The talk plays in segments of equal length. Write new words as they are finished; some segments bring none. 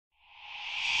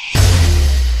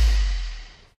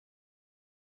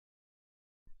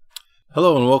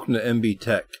Hello and welcome to MB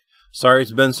Tech. Sorry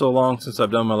it's been so long since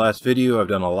I've done my last video. I've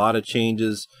done a lot of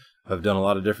changes. I've done a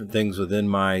lot of different things within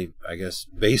my, I guess,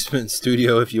 basement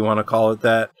studio, if you want to call it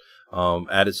that.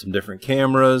 Added some different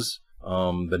cameras.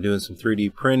 Been doing some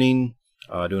 3D printing.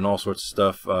 Doing all sorts of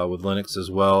stuff with Linux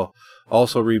as well.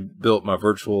 Also rebuilt my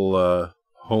virtual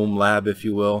home lab, if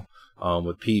you will,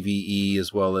 with PVE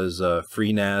as well as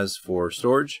FreeNAS for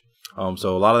storage.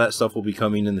 So a lot of that stuff will be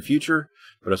coming in the future.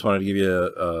 But I just wanted to give you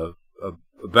a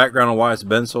background on why it's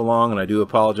been so long, and I do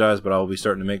apologize, but I will be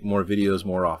starting to make more videos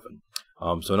more often.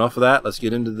 So enough of that. Let's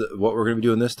get into what we're going to be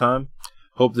doing this time.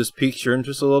 Hope this piques your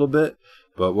interest a little bit.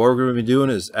 But what we're going to be doing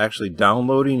is actually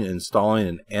downloading and installing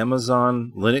an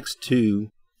Amazon Linux 2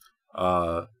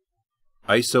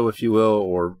 ISO, if you will,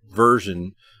 or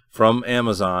version from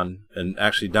Amazon, and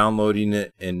actually downloading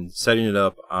it and setting it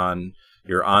up on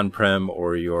your on-prem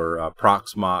or your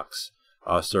Promox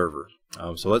server.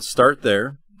 So let's start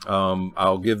there.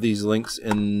 I'll give these links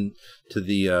into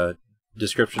the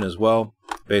description as well.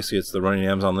 Basically, it's the running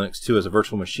Amazon Linux 2 as a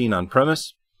virtual machine on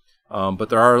premise. But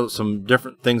there are some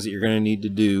different things that you're going to need to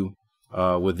do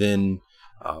within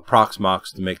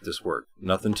Promox to make this work.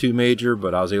 Nothing too major,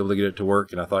 but I was able to get it to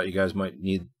work, and I thought you guys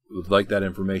would like that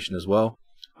information as well.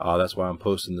 That's why I'm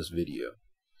posting this video.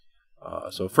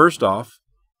 So first off,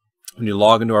 when you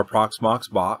log into our Promox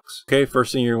box, okay,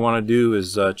 first thing you want to do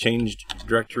is change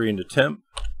directory into temp.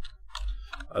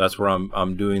 That's where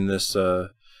I'm doing this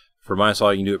for my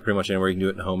install. You can do it pretty much anywhere. You can do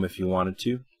it in home if you wanted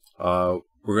to.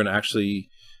 We're going to actually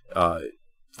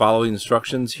follow the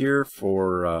instructions here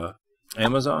for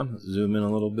Amazon. Let's zoom in a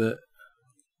little bit.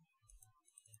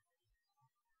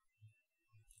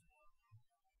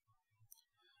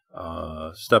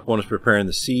 Step 1 is preparing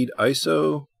the seed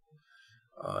ISO.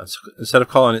 Instead of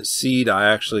calling it seed, I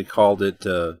actually called it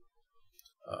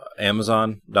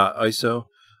Amazon.iso.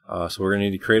 So we're going to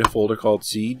need to create a folder called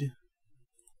seed.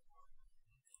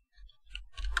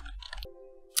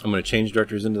 I'm going to change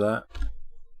directories into that.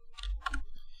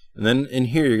 And then in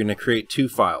here, you're going to create two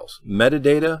files,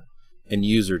 metadata and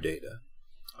user data.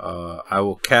 I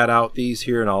will cat out these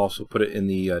here, and I'll also put it in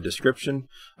the description.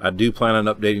 I do plan on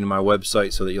updating my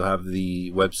website so that you'll have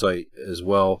the website as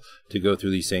well to go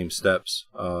through these same steps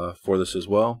for this as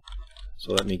well.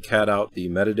 So let me cat out the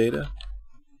metadata.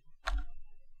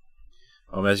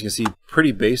 As you can see,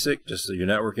 pretty basic, just your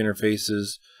network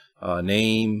interfaces,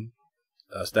 name,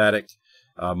 static.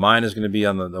 Mine is going to be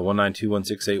on the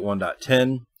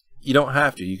 192.168.1.10. You don't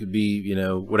have to. You could be,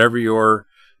 whatever your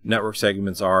network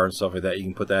segments are and stuff like that. You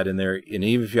can put that in there. And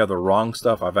even if you have the wrong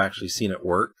stuff, I've actually seen it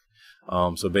work.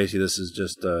 So basically, this is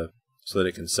just so that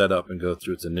it can set up and go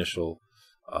through its initial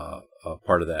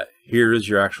part of that. Here is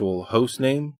your actual host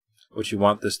name, what you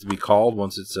want this to be called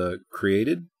once it's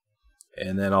created.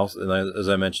 And then also, as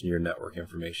I mentioned, your network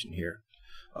information here.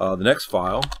 The next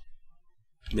file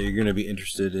that you're going to be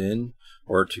interested in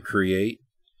or to create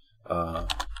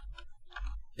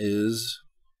is,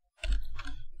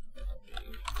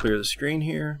 clear the screen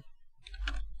here,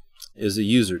 is the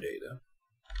user data.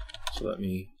 So let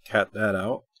me cat that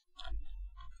out.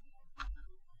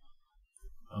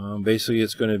 Basically,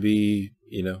 it's going to be,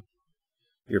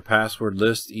 your password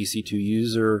list, EC2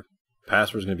 user.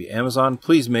 Password is going to be Amazon.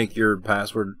 Please make your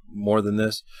password more than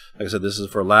this. Like I said, this is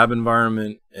for a lab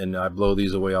environment, and I blow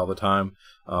these away all the time.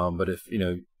 But if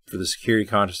for the security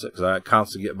conscious, because I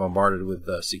constantly get bombarded with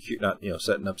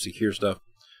setting up secure stuff,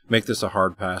 make this a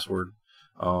hard password.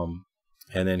 And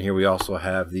then here we also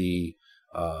have the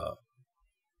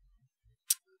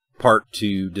part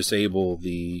to disable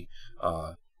the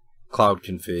cloud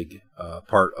config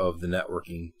part of the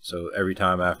networking. So every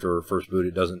time after first boot,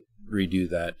 it doesn't redo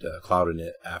that cloud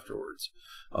init afterwards.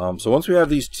 So once we have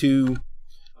these two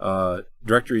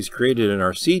directories created in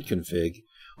our seed config,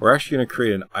 we're actually going to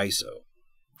create an ISO.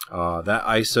 That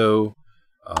ISO,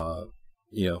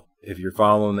 if you're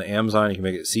following the Amazon, you can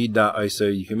make it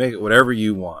seed.iso. You can make it whatever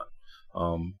you want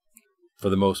for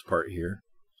the most part here.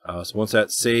 So once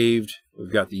that's saved,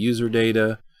 we've got the user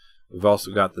data. We've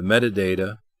also got the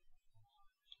metadata.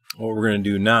 What we're going to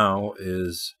do now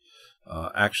is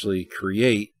actually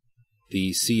create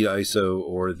the seed ISO,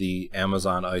 or the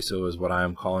Amazon ISO is what I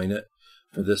am calling it,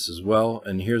 for this as well.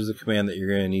 And here's the command that you're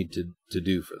going to need to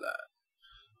do for that.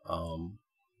 So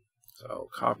I'll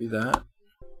copy that.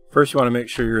 First, you want to make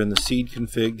sure you're in the seed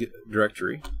config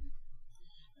directory,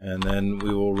 and then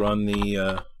we will run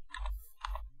the.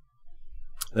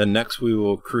 Then next, we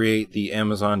will create the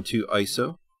Amazon 2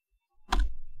 ISO.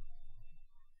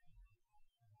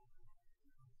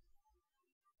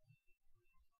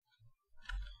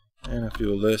 And if we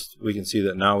do a list, we can see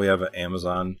that now we have an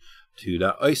Amazon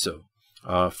 2.iso.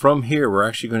 From here, we're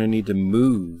actually going to need to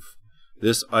move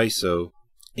this ISO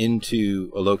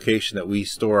into a location that we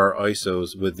store our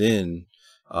ISOs within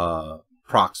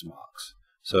Promox.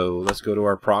 So let's go to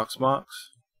our Promox,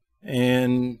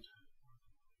 and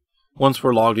once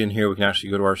we're logged in here, we can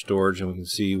actually go to our storage and we can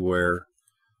see where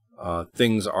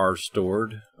things are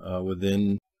stored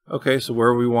within. Okay, so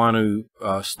where we want to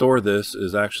store this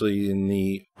is actually in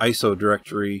the ISO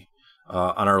directory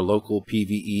on our local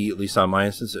PVE, at least on my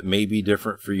instance. It may be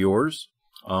different for yours.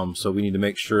 So we need to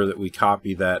make sure that we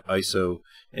copy that ISO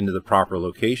into the proper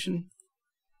location.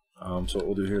 So what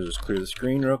we'll do here is just clear the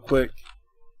screen real quick.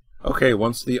 Okay,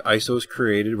 once the ISO is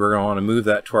created, we're going to want to move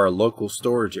that to our local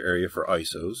storage area for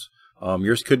ISOs.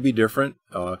 Yours could be different.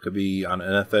 It could be on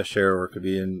an NFS share, or it could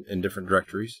be in different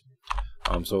directories.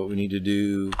 So what we need to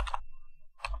do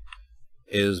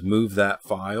is move that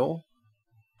file,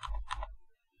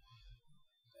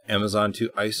 Amazon to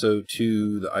ISO,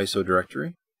 to the ISO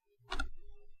directory.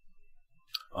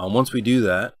 Once we do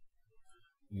that,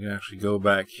 we can actually go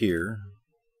back here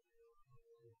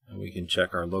and we can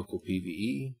check our local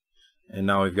PVE, and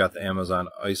now we've got the Amazon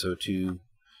ISO to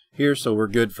here, so we're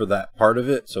good for that part of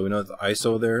it. So we know that the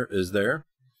ISO there is there.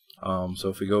 So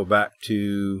if we go back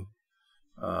to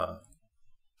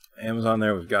Amazon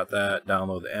there, we've got that.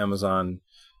 Download the Amazon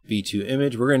v2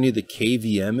 image. We're going to need the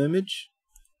KVM image.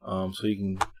 So you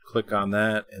can click on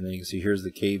that, and then you can see here's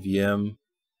the KVM.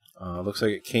 Looks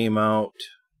like it came out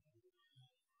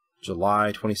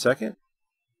July 22nd.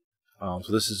 So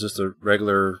this is just a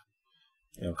regular,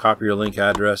 copy your link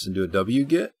address and do a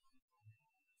wget.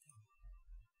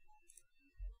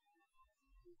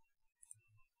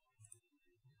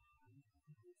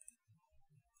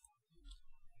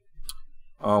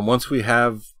 Once we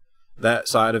have that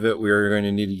side of it, we are going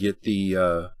to need to get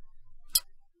the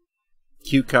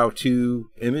qemu-server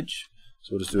image.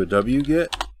 So we'll just do a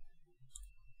wget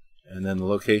and then the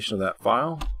location of that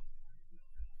file,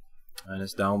 and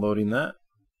it's downloading that.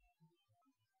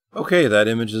 Okay, that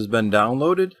image has been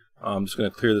downloaded. I'm just going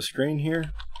to clear the screen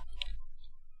here.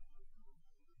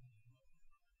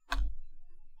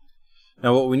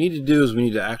 Now what we need to do is we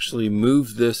need to actually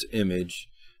move this image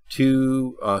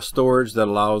to storage that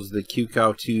allows the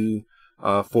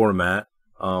qemu-server format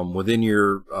within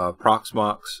your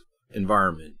Promox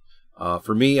environment.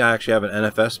 For me, I actually have an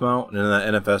NFS mount, and in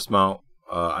that NFS mount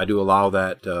I do allow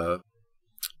that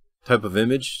type of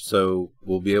image, so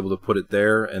we'll be able to put it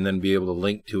there and then be able to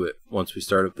link to it once we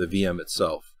start up the VM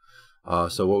itself.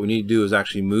 So what we need to do is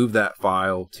actually move that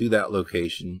file to that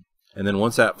location, and then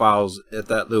once that file's at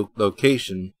that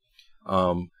location,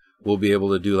 we'll be able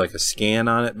to do like a scan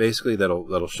on it, basically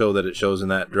that'll show that it shows in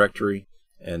that directory,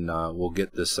 and we'll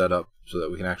get this set up so that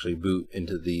we can actually boot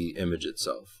into the image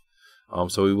itself.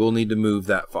 So we will need to move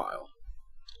that file.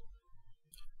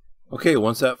 Okay,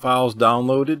 once that file is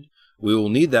downloaded, we will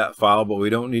need that file, but we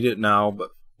don't need it now,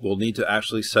 but we'll need to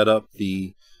actually set up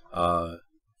the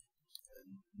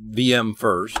VM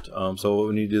first. So what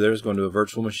we need to do there is go into a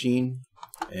virtual machine,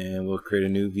 and we'll create a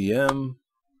new VM,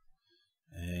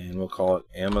 and we'll call it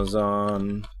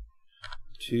Amazon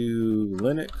to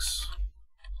Linux.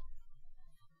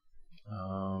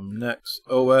 Next,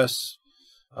 OS.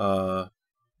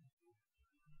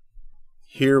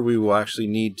 Here we will actually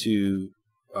need to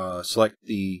select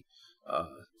the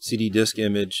CD disk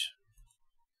image,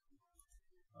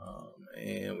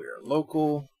 and we are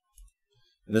local,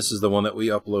 and this is the one that we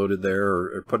uploaded there,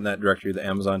 or put in that directory, the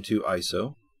Amazon to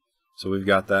ISO. So we've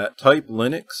got that. Type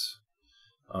Linux,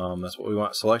 that's what we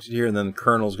want selected here, and then the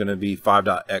kernel is going to be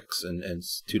 5.x and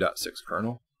 2.6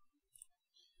 kernel.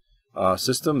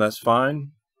 System, that's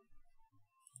fine.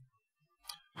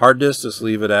 Hard disk, just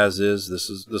leave it as is.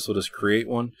 This will just create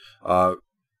one.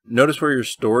 Notice where your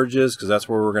storage is, because that's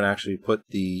where we're going to actually put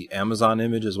the Amazon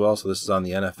image as well. So this is on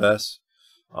the NFS.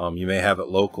 You may have it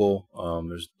local.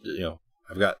 There's,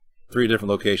 I've got 3 different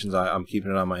locations. I'm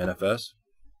keeping it on my NFS,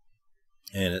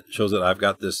 and it shows that I've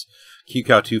got this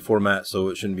qemu-server format, so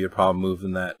it shouldn't be a problem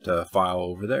moving that file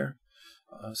over there.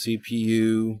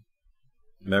 CPU,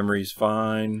 memory's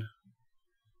fine.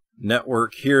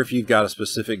 Network here, if you've got a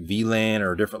specific VLAN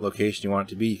or a different location you want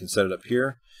it to be, you can set it up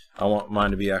here. I want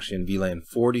mine to be actually in VLAN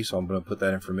 40, so I'm going to put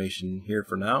that information here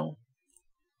for now.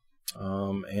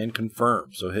 And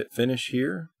confirm. So hit finish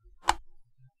here.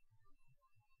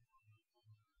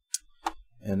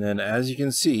 And then as you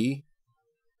can see,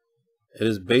 it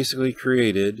has basically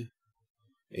created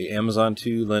a Amazon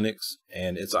to Linux,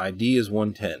 and its ID is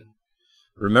 110.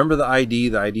 Remember the ID.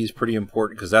 The ID is pretty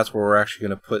important because that's where we're actually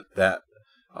going to put that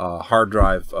hard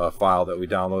drive file that we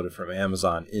downloaded from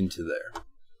Amazon into there.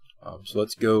 So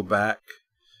let's go back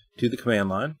to the command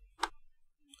line.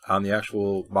 on the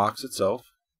actual box itself.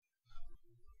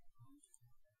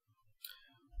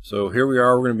 So here we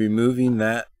are. We're going to be moving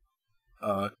that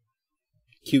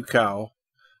qemu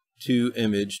to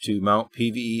image to mount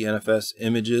PVE NFS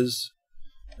images,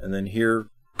 and then here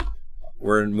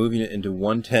we're moving it into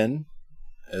 110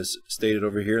 as stated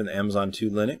over here in the Amazon 2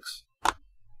 Linux.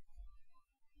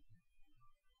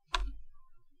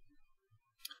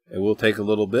 It will take a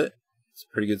little bit. It's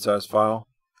a pretty good sized file,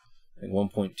 I think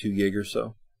 1.2 gig or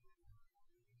so.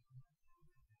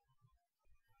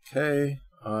 Okay,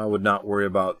 I would not worry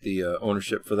about the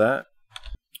ownership for that.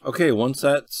 Okay, once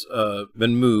that's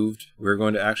been moved, we're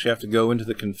going to actually have to go into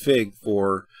the config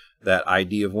for that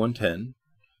ID of 110.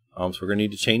 So we're going to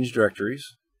need to change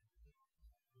directories.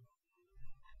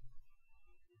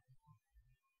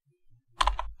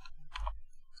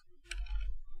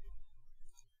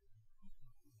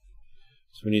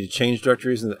 So we need to change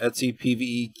directories in the etc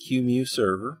PVE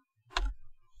qemu-server.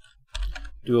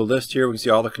 Do a list here. We can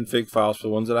see all the config files for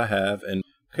the ones that I have. And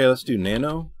okay, let's do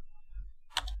nano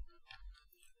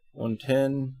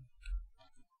 110.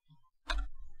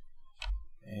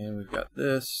 And we've got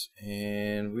this,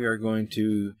 and we are going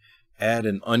to add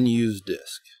an unused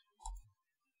disk.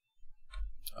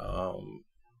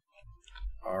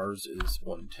 Ours is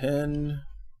 110.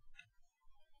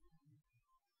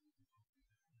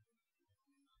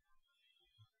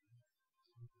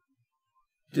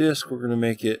 Disk, we're going to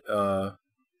make it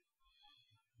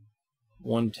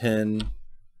 110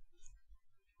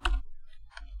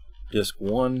 disk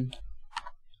 1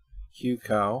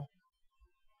 qemu,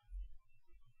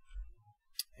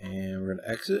 and we're going to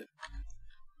exit.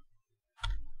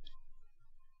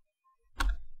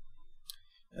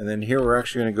 And then here we're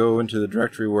actually going to go into the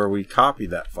directory where we copy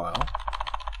that file.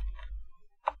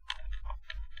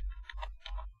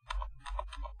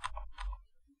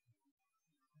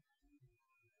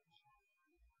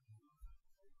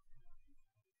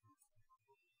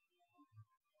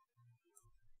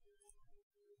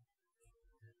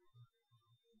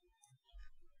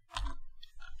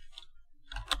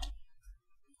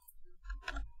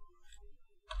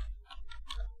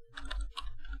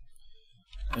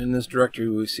 In this directory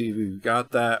we see we've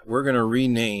got that. We're going to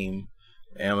rename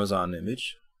Amazon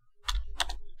image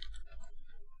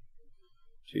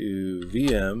to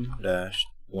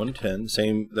VM-110,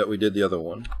 same that we did the other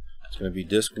one. It's going to be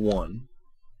disk 1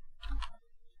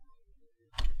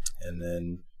 and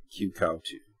then qemu2.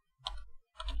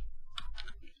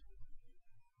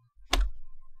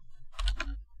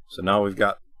 So now we've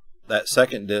got that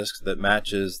second disk that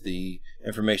matches the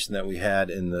information that we had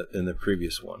in the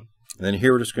previous one. And then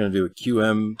here we're just going to do a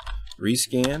qemu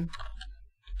rescan. And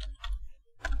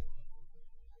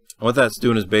what that's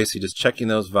doing is basically just checking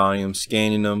those volumes,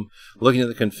 scanning them, looking at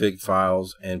the config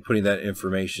files, and putting that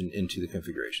information into the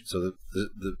configuration. So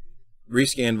the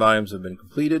rescan volumes have been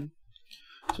completed.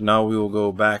 So now we will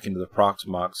go back into the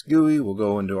Promox GUI. We'll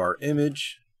go into our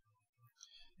image.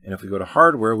 And if we go to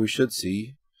hardware, we should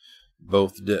see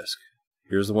both disks.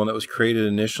 Here's the one that was created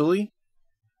initially.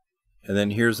 And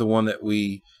then here's the one that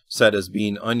we set as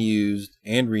being unused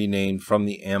and renamed from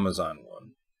the Amazon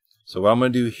one. So what I'm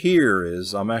going to do here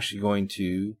is I'm actually going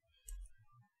to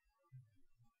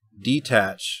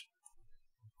detach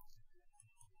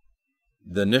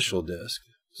the initial disk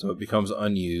so it becomes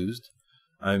unused.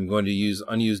 I'm going to use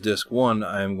unused disk 1.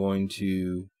 I'm going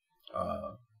to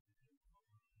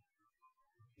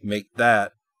make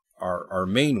that our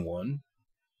main one.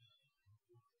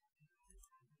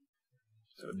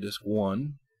 So disk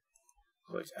 1,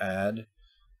 click add.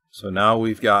 So now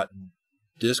we've got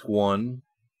disk 1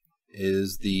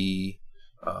 is the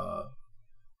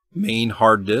main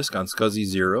hard disk on SCSI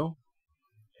 0,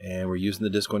 and we're using the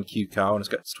disk 1 qemu, and it's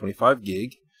got 25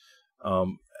 gig.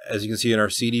 As you can see in our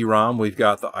CD-ROM, we've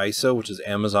got the ISO, which is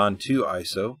Amazon 2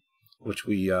 ISO, which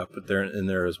we put there in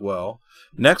there as well.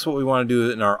 Next, what we want to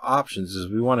do in our options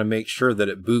is we want to make sure that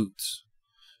it boots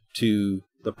to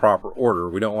the proper order.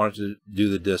 We don't want it to do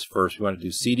the disk first. We want to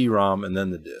do CD-ROM and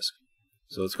then the disk.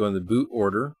 So let's go in the boot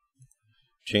order,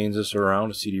 change this around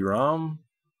to CD-ROM,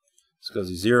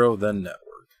 SCSI 0, then network.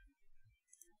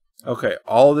 Okay,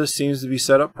 all this seems to be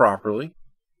set up properly.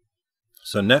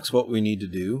 So next what we need to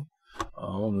do,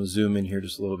 I'm going to zoom in here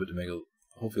just a little bit to make it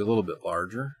hopefully a little bit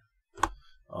larger,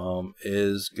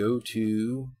 is go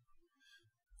to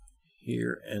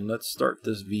here and let's start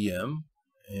this VM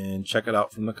and check it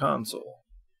out from the console.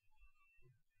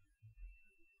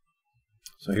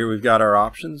 So here we've got our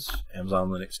options, Amazon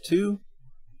Linux 2.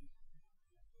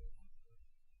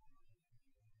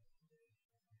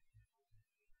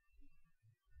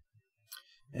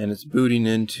 And it's booting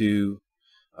into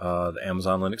the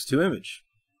Amazon Linux 2 image.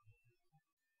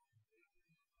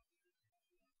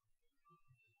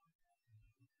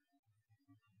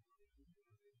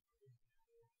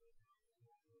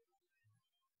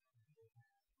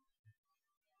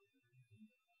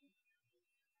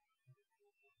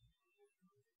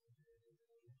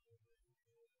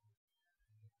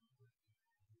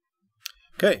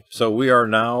 Okay, so we are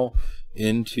now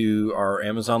into our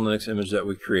Amazon Linux image that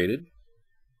we created.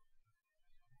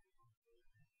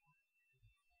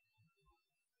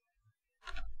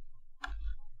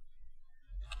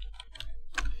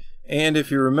 And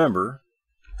if you remember,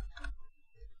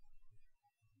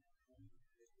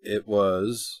 it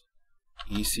was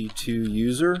EC2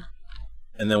 user,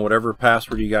 and then whatever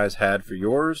password you guys had for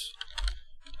yours.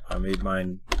 I made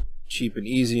mine cheap and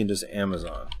easy and just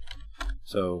Amazon.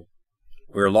 So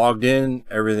we're logged in,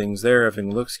 everything's there,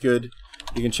 everything looks good.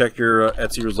 You can check your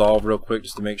Etsy resolve real quick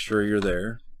just to make sure you're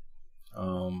there.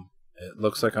 It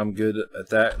looks like I'm good at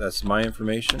that. That's my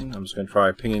information. I'm just going to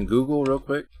try pinging Google real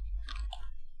quick.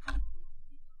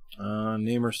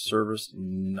 Name or service,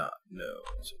 not no.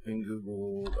 So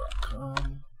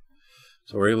pinggoogle.com.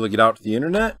 So we're able to get out to the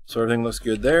internet. So everything looks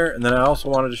good there. And then I also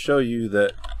wanted to show you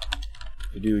that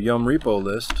if you do yum repo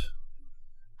list,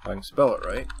 if I can spell it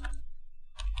right,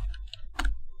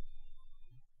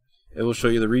 it will show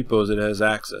you the repos it has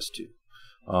access to.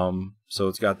 So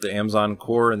it's got the Amazon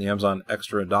core and the Amazon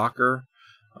extra Docker,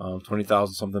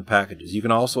 20,000 something packages. You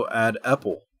can also add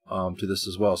EPEL to this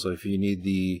as well. So if you need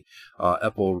the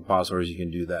EPEL repositories, you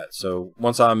can do that. So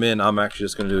once I'm in, I'm actually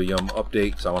just going to do a yum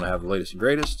update because I want to have the latest and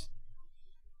greatest.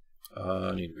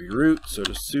 I need to be root, so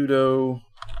just sudo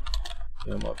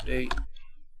yum update.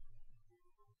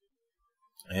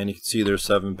 And you can see there's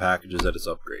 7 packages that it's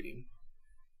upgrading.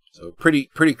 So pretty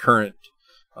current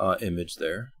image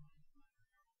there.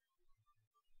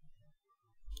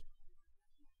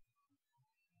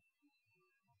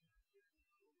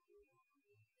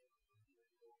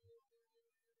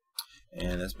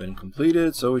 And that's been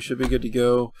completed, so we should be good to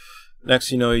go.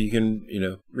 Next, you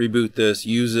can reboot this,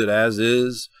 use it as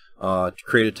is,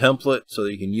 create a template so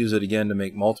that you can use it again to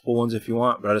make multiple ones if you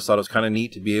want. But I just thought it was kind of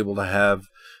neat to be able to have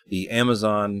the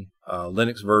Amazon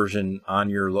Linux version on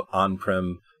your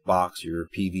on-prem box, your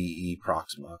PVE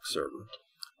Promox server.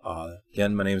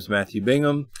 Again, my name is Matthew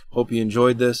Bingham. Hope you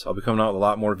enjoyed this. I'll be coming out with a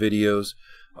lot more videos.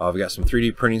 I've got some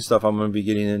 3D printing stuff I'm going to be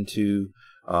getting into.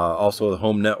 Also the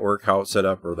home network, how it's set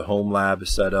up, or the home lab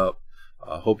is set up.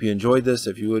 Hope you enjoyed this.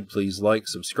 If you would, please like,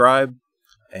 subscribe,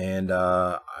 and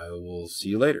I will see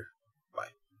you later.